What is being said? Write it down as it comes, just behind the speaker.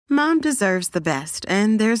Mom deserves the best,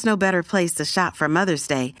 and there's no better place to shop for Mother's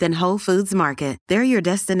Day than Whole Foods Market. They're your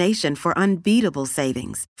destination for unbeatable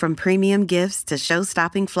savings, from premium gifts to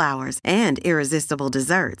show-stopping flowers and irresistible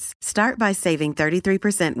desserts. Start by saving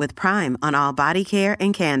 33% with Prime on all body care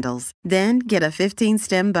and candles. Then get a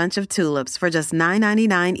 15-stem bunch of tulips for just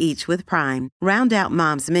 $9.99 each with Prime. Round out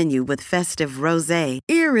Mom's menu with festive rosé,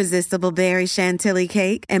 irresistible berry chantilly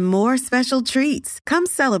cake, and more special treats. Come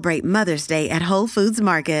celebrate Mother's Day at Whole Foods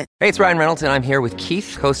Market. Hey, it's Ryan Reynolds, and I'm here with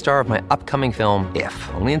Keith, co-star of my upcoming film, If,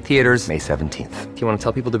 only in theaters May 17th. Do you want to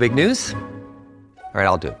tell people the big news? All right,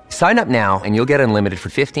 I'll do it. Sign up now and you'll get unlimited for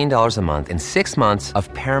 $15 a month and 6 months of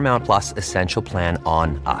Paramount Plus Essential Plan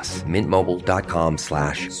on us.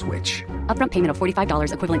 MintMobile.com/switch. Upfront payment of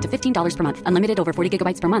 $45 equivalent to $15 per month. Unlimited over 40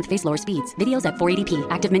 gigabytes per month. Face lower speeds. Videos at 480p.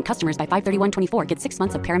 Active Mint customers by 531.24 get 6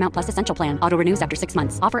 months of Paramount Plus Essential Plan. Auto renews after 6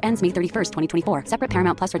 months. Offer ends May 31st, 2024. Separate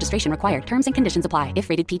Paramount Plus registration required. Terms and conditions apply if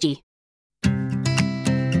rated PG.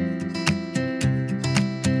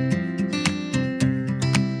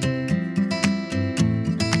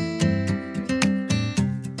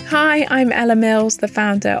 Hi, I'm Ella Mills, the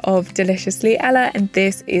founder of Deliciously Ella, and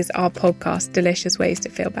this is our podcast, Delicious Ways to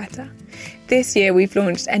Feel Better. This year, we've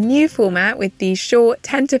launched a new format with these short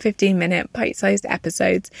 10 to 15 minute bite-sized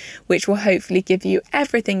episodes, which will hopefully give you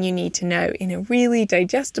everything you need to know in a really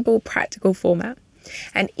digestible, practical format.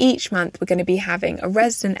 And each month, we're going to be having a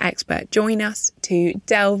resident expert join us to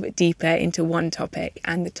delve deeper into one topic.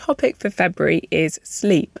 And the topic for February is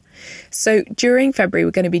sleep. So during February,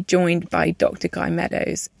 we're going to be joined by Dr. Guy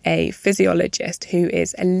Meadows, a physiologist who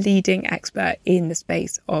is a leading expert in the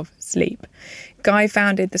space of sleep. Guy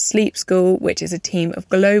founded the Sleep School, which is a team of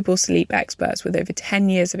global sleep experts with over 10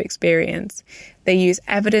 years of experience. They use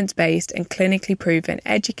evidence-based and clinically proven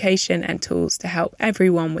education and tools to help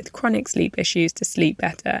everyone with chronic sleep issues to sleep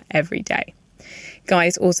better every day. Guy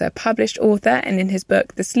is also a published author, and in his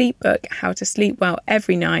book, The Sleep Book, How to Sleep Well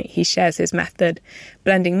Every Night, he shares his method,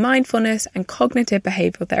 blending mindfulness and cognitive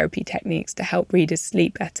behavioural therapy techniques to help readers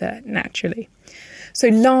sleep better naturally. So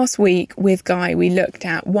last week with Guy, we looked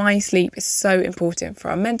at why sleep is so important for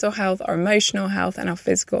our mental health, our emotional health and our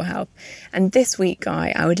physical health. And this week,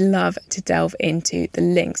 Guy, I would love to delve into the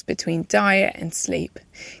links between diet and sleep.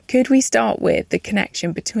 Could we start with the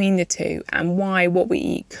connection between the two and why what we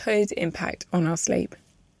eat could impact on our sleep?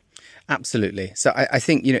 Absolutely. So I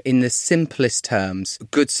think, in the simplest terms,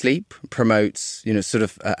 good sleep promotes, sort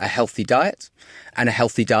of a healthy diet, and a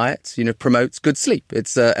healthy diet, promotes good sleep.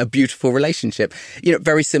 It's a beautiful relationship,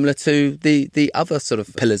 very similar to the other sort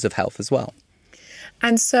of pillars of health as well.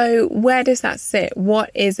 And so where does that sit?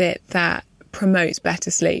 What is it that promotes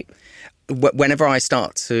better sleep? Whenever I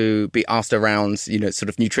start to be asked around, sort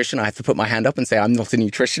of nutrition, I have to put my hand up and say I'm not a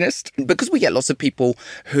nutritionist, because we get lots of people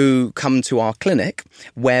who come to our clinic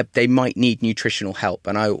where they might need nutritional help.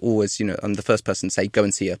 And I always, I'm the first person to say, go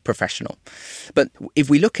and see a professional. But if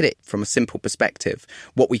we look at it from a simple perspective,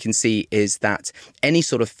 what we can see is that any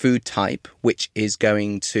sort of food type which is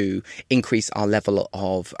going to increase our level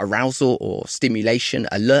of arousal or stimulation,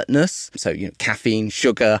 alertness, so, caffeine,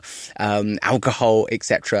 sugar, alcohol,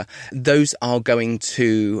 etc., those are going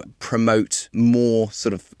to promote more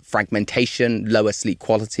sort of fragmentation, lower sleep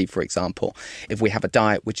quality, for example. If we have a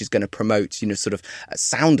diet which is going to promote, sort of a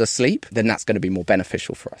sounder sleep, then that's going to be more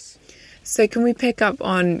beneficial for us. So can we pick up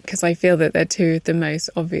on, because I feel that they're two of the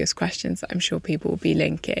most obvious questions that I'm sure people will be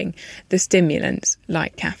linking, the stimulants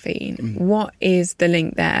like caffeine. What is the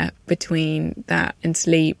link there between that and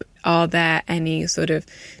sleep? Are there any sort of,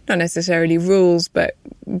 not necessarily rules, but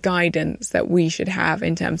guidance that we should have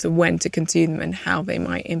in terms of when to consume them and how they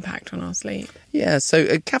might impact on our sleep? Yeah,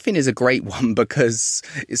 so caffeine is a great one because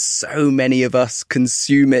so many of us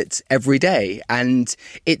consume it every day. And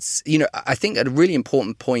it's, I think a really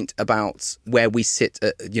important point about where we sit,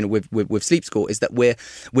 with Sleep School is that we're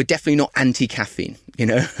definitely not anti-caffeine.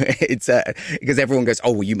 It's because everyone goes,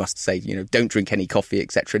 oh, well, you must say, don't drink any coffee,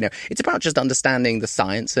 etc. No, it's about just understanding the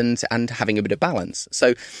science and having a bit of balance.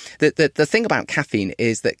 So the thing about caffeine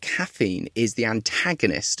is that caffeine is the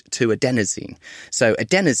antagonist to adenosine. So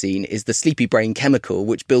adenosine is the sleepy brain chemical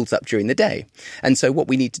which builds up during the day. And so what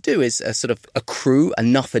we need to do is sort of accrue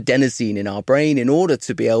enough adenosine in our brain in order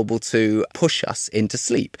to be able to push us into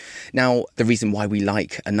sleep. Now, the reason why we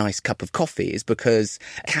like a nice cup of coffee is because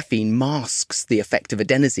caffeine masks the effect of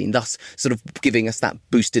adenosine, thus sort of giving us that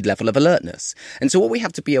boosted level of alertness. And so what we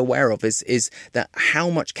have to be aware of is that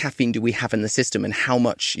how much caffeine do we have in the system and how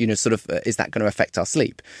much, is that going to affect our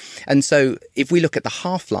sleep? And so if we look at the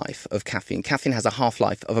half-life of caffeine has a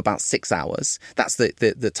half-life of about 6 hours. hours. That's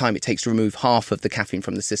the time it takes to remove half of the caffeine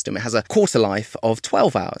from the system. It has a quarter life of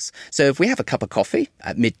 12 hours. So if we have a cup of coffee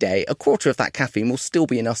at midday, a quarter of that caffeine will still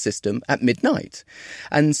be in our system at midnight.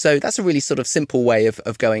 And so that's a really sort of simple way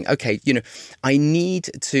of going, okay, I need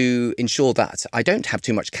to ensure that I don't have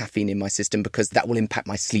too much caffeine in my system because that will impact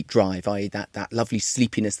my sleep drive, i.e. that lovely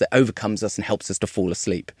sleepiness that overcomes us and helps us to fall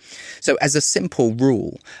asleep. So as a simple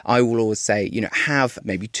rule, I will always say, have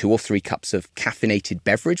maybe 2 or 3 cups of caffeinated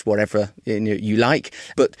beverage, whatever you like,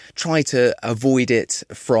 but try to avoid it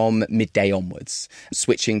from midday onwards,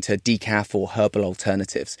 switching to decaf or herbal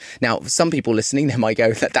alternatives. Now, for some people listening, they might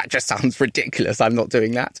go, that just sounds ridiculous. I'm not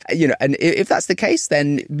doing that. And if that's the case,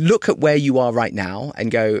 then look at where you are right now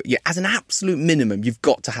and go, as an absolute minimum, you've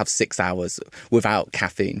got to have 6 hours without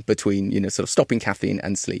caffeine between, sort of stopping caffeine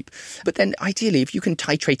and sleep. But then ideally, if you can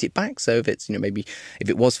titrate it back, so if it's, maybe if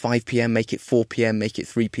it was 5 p.m, make it 4 p.m, make it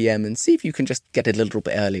 3 p.m, and see if you can just get it a little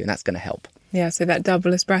bit earlier, and that's going to help. Yeah, so that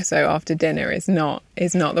double espresso after dinner is not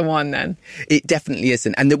the one then. It definitely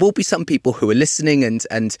isn't. And there will be some people who are listening and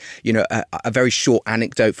a very short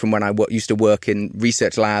anecdote from when I used to work in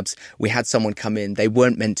research labs. We had someone come in. They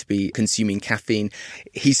weren't meant to be consuming caffeine.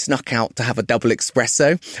 He snuck out to have a double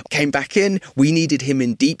espresso, came back in. We needed him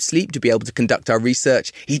in deep sleep to be able to conduct our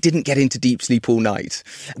research. He didn't get into deep sleep all night.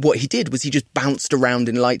 What he did was he just bounced around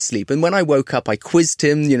in light sleep. And when I woke up, I quizzed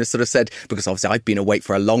him, sort of said, because obviously I've been awake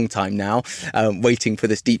for a long time now, waiting for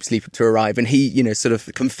this deep sleep to arrive. And he, sort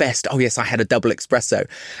of confessed, oh yes, I had a double espresso.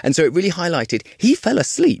 And so it really highlighted, he fell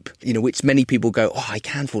asleep, which many people go, oh, I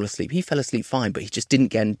can fall asleep. He fell asleep fine, but he just didn't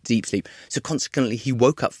get into deep sleep. So consequently, he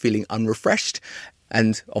woke up feeling unrefreshed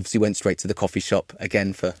and obviously went straight to the coffee shop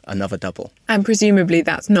again for another double. And presumably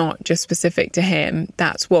that's not just specific to him.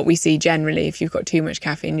 That's what we see generally. If you've got too much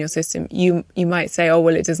caffeine in your system, you might say, oh,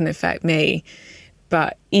 well, it doesn't affect me.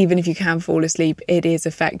 But even if you can fall asleep, it is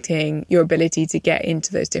affecting your ability to get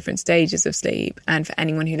into those different stages of sleep. And for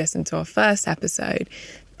anyone who listened to our first episode,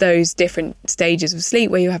 those different stages of sleep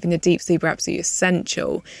where you're having the deep sleep are absolutely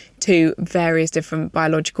essential to various different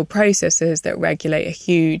biological processes that regulate a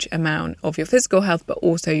huge amount of your physical health, but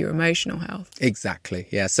also your emotional health. Exactly,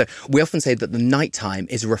 yeah. So we often say that the nighttime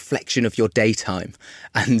is a reflection of your daytime.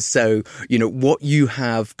 And so, what you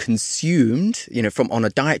have consumed, from on a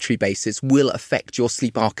dietary basis will affect your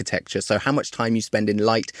sleep architecture. So how much time you spend in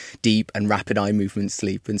light, deep and rapid eye movement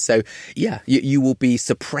sleep. And so, you will be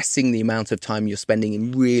suppressing the amount of time you're spending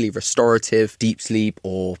in really restorative deep sleep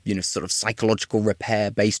or, sort of psychological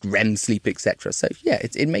repair-based REM sleep, etc. So,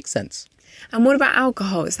 it makes sense. And what about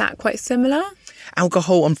alcohol? Is that quite similar?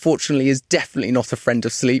 Alcohol, unfortunately, is definitely not a friend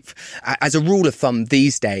of sleep. As a rule of thumb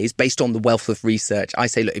these days, based on the wealth of research, I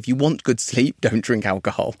say, look, if you want good sleep, don't drink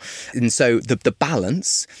alcohol. And so the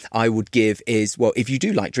balance I would give is, well, if you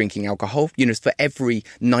do like drinking alcohol, for every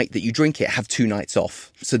night that you drink it, have 2 nights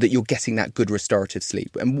off so that you're getting that good restorative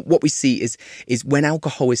sleep. And what we see is when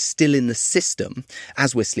alcohol is still in the system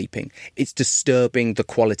as we're sleeping, it's disturbing the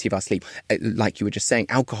quality of our sleep. Like you were just saying,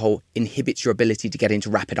 alcohol inhibits your ability to get into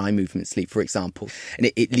rapid eye movement sleep, for example.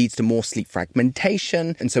 And it leads to more sleep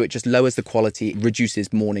fragmentation. And so it just lowers the quality,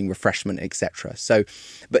 reduces morning refreshment, etc. So,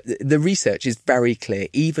 but the research is very clear.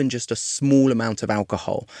 Even just a small amount of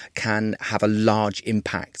alcohol can have a large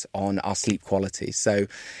impact on our sleep quality. So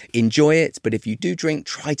enjoy it. But if you do drink,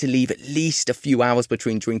 try to leave at least a few hours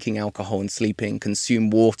between drinking alcohol and sleeping.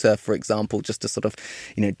 Consume water, for example, just to sort of,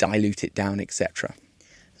 dilute it down, etc.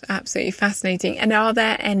 Absolutely fascinating. And are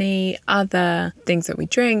there any other things that we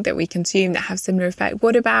drink, that we consume that have similar effect?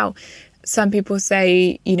 What about, some people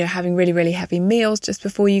say, having really, really heavy meals just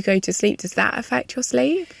before you go to sleep. Does that affect your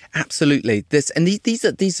sleep? Absolutely. These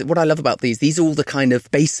are what I love about these are all the kind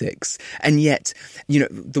of basics. And yet,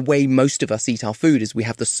 the way most of us eat our food is we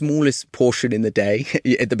have the smallest portion in the day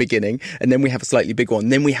at the beginning, and then we have a slightly bigger one.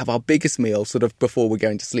 Then we have our biggest meal sort of before we're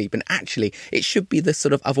going to sleep. And actually, it should be the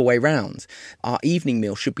sort of other way round. Our evening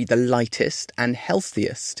meal should be the lightest and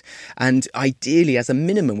healthiest. And ideally, as a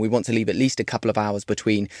minimum, we want to leave at least a couple of hours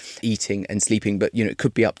between eating and sleeping. But, it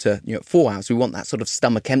could be up to 4 hours. We want that sort of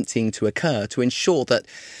stomach emptying to occur to ensure that,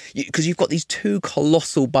 because you've got these 2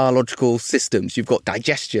 colossal biological systems. You've got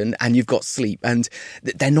digestion and you've got sleep, and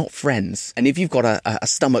they're not friends. And if you've got a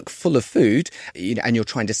stomach full of food and you're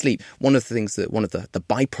trying to sleep, one of the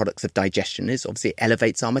byproducts of digestion is obviously it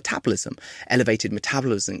elevates our metabolism. Elevated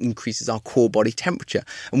metabolism increases our core body temperature.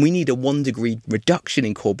 And we need a 1 degree reduction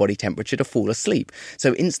in core body temperature to fall asleep.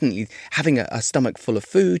 So instantly having a stomach full of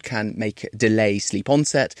food can delay sleep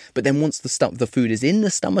onset. But then once the food is in the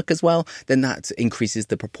stomach as well, then that increases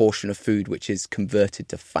the proportion of food which is converted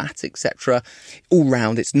to fat, etc. All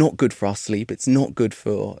round, it's not good for our sleep. It's not good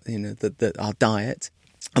for our diet.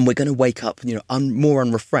 And we're going to wake up, more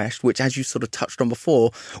unrefreshed, which, as you sort of touched on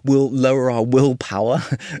before, will lower our willpower.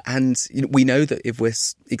 And we know that if we're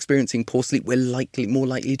experiencing poor sleep, we're more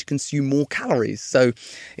likely to consume more calories. So,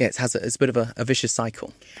 yeah, it's a bit of a vicious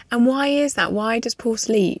cycle. And why is that? Why does poor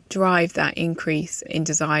sleep drive that increase in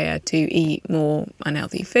desire to eat more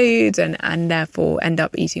unhealthy foods and therefore end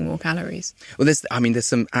up eating more calories? Well, there's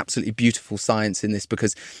some absolutely beautiful science in this,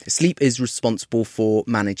 because sleep is responsible for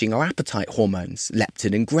managing our appetite hormones,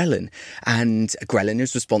 leptin and ghrelin. And ghrelin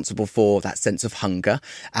is responsible for that sense of hunger,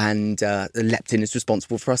 and leptin is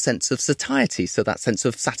responsible for our sense of satiety, so that sense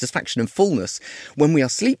of satisfaction and fullness. When we are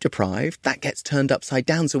sleep deprived, that gets turned upside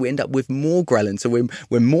down, so we end up with more ghrelin, so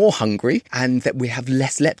we're more hungry, and that we have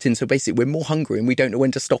less leptin, so basically we're more hungry and we don't know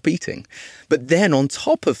when to stop eating. But then on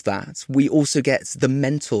top of that, we also get the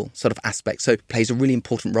mental sort of aspect, so it plays a really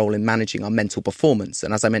important role in managing our mental performance.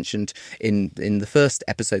 And as I mentioned in the first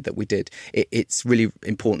episode that we did, it's really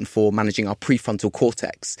important for managing our prefrontal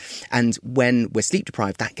cortex. And when we're sleep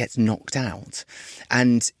deprived, that gets knocked out.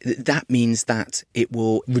 And that means that it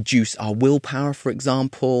will reduce our willpower, for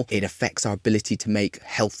example. It affects our ability to make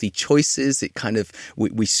healthy choices. It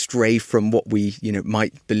we stray from what we,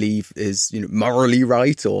 might believe is, morally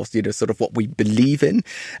right, or, sort of what we believe in.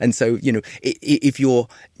 And so, if your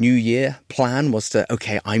New Year plan was to,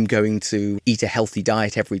 okay, I'm going to eat a healthy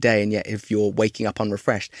diet every day, and yet if you're waking up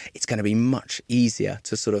unrefreshed, it's going to be much easier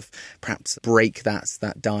to sort of perhaps break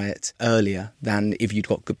that diet earlier than if you'd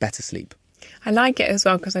got better sleep. I like it as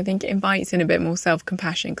well because I think it invites in a bit more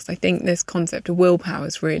self-compassion, because I think this concept of willpower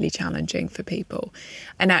is really challenging for people,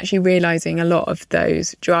 and actually realising a lot of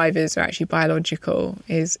those drivers are actually biological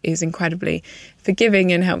is incredibly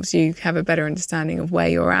forgiving and helps you have a better understanding of where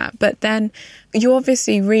you're at. But then you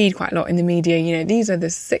obviously read quite a lot in the media, these are the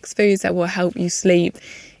 6 foods that will help you sleep.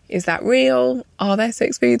 Is that real? Are there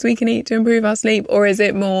 6 foods we can eat to improve our sleep? Or is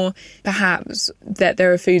it more perhaps that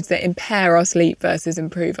there are foods that impair our sleep versus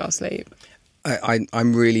improve our sleep?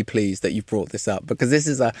 I'm really pleased that you brought this up, because this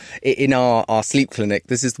is in our sleep clinic,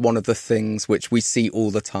 this is one of the things which we see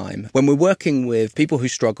all the time. When we're working with people who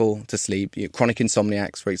struggle to sleep, chronic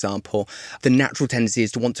insomniacs, for example, the natural tendency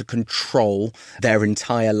is to want to control their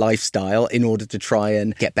entire lifestyle in order to try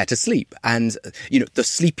and get better sleep. And, the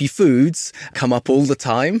sleepy foods come up all the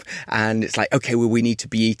time. And it's like, okay, well, we need to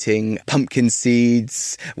be eating pumpkin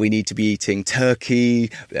seeds. We need to be eating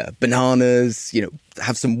turkey, bananas,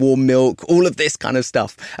 have some warm milk, all of this kind of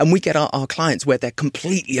stuff. And we get our clients where they're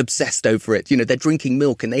completely obsessed over it. They're drinking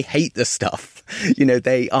milk and they hate the stuff.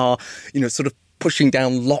 They are, sort of pushing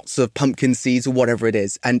down lots of pumpkin seeds or whatever it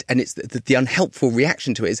is. And it's the unhelpful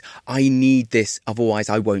reaction to it is, I need this, otherwise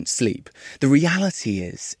I won't sleep. The reality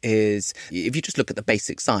is if you just look at the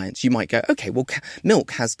basic science, you might go, okay, well, milk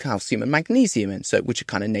has calcium and magnesium in, so which are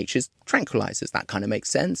kind of nature's tranquilizers. That kind of makes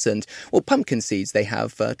sense. And, well, pumpkin seeds, they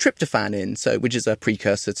have tryptophan in, so which is a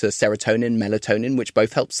precursor to serotonin, melatonin, which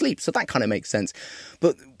both help sleep. So that kind of makes sense.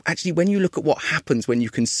 But actually, when you look at what happens when you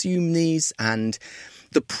consume these and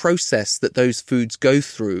the process that those foods go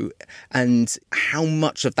through and how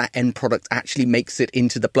much of that end product actually makes it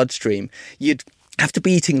into the bloodstream, you'd have to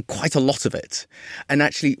be eating quite a lot of it. And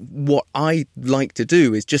actually, what I like to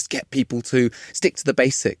do is just get people to stick to the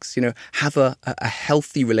basics, have a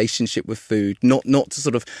healthy relationship with food, not to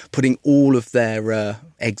sort of putting all of their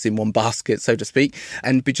eggs in one basket, so to speak,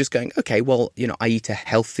 and be just going, okay, well, I eat a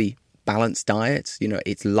healthy balanced diet.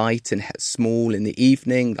 It's light and small in the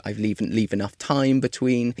evening. I leave enough time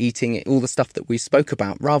between eating all the stuff that we spoke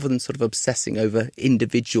about, rather than sort of obsessing over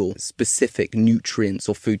individual specific nutrients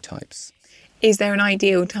or food types. Is there an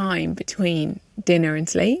ideal time between dinner and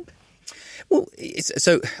sleep? Well,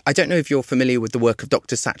 so I don't know if you're familiar with the work of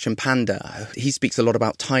Dr. Satchin Panda. He speaks a lot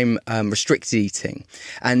about time-restricted eating.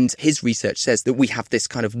 And his research says that we have this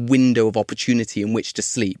kind of window of opportunity in which to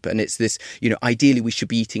sleep. And it's this, ideally we should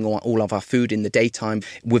be eating all of our food in the daytime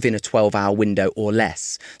within a 12-hour window or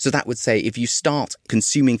less. So that would say if you start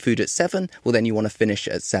consuming food at 7, well, then you want to finish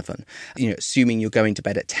at 7. Assuming you're going to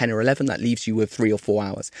bed at 10 or 11, that leaves you with 3 or 4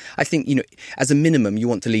 hours. I think, as a minimum, you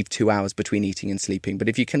want to leave 2 hours between eating and sleeping. But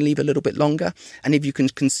if you can leave a little bit longer, and if you can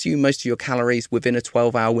consume most of your calories within a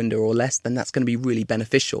 12-hour window or less, then that's going to be really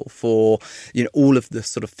beneficial for all of the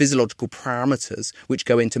sort of physiological parameters which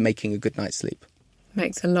go into making a good night's sleep.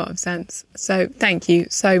 Makes a lot of sense. So thank you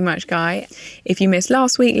so much, Guy. If you missed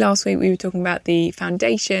last week we were talking about the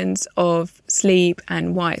foundations of sleep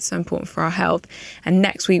and why it's so important for our health. And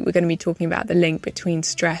next week, we're going to be talking about the link between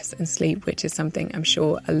stress and sleep, which is something I'm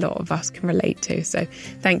sure a lot of us can relate to. So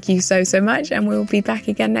thank you so much. And we'll be back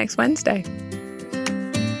again next Wednesday.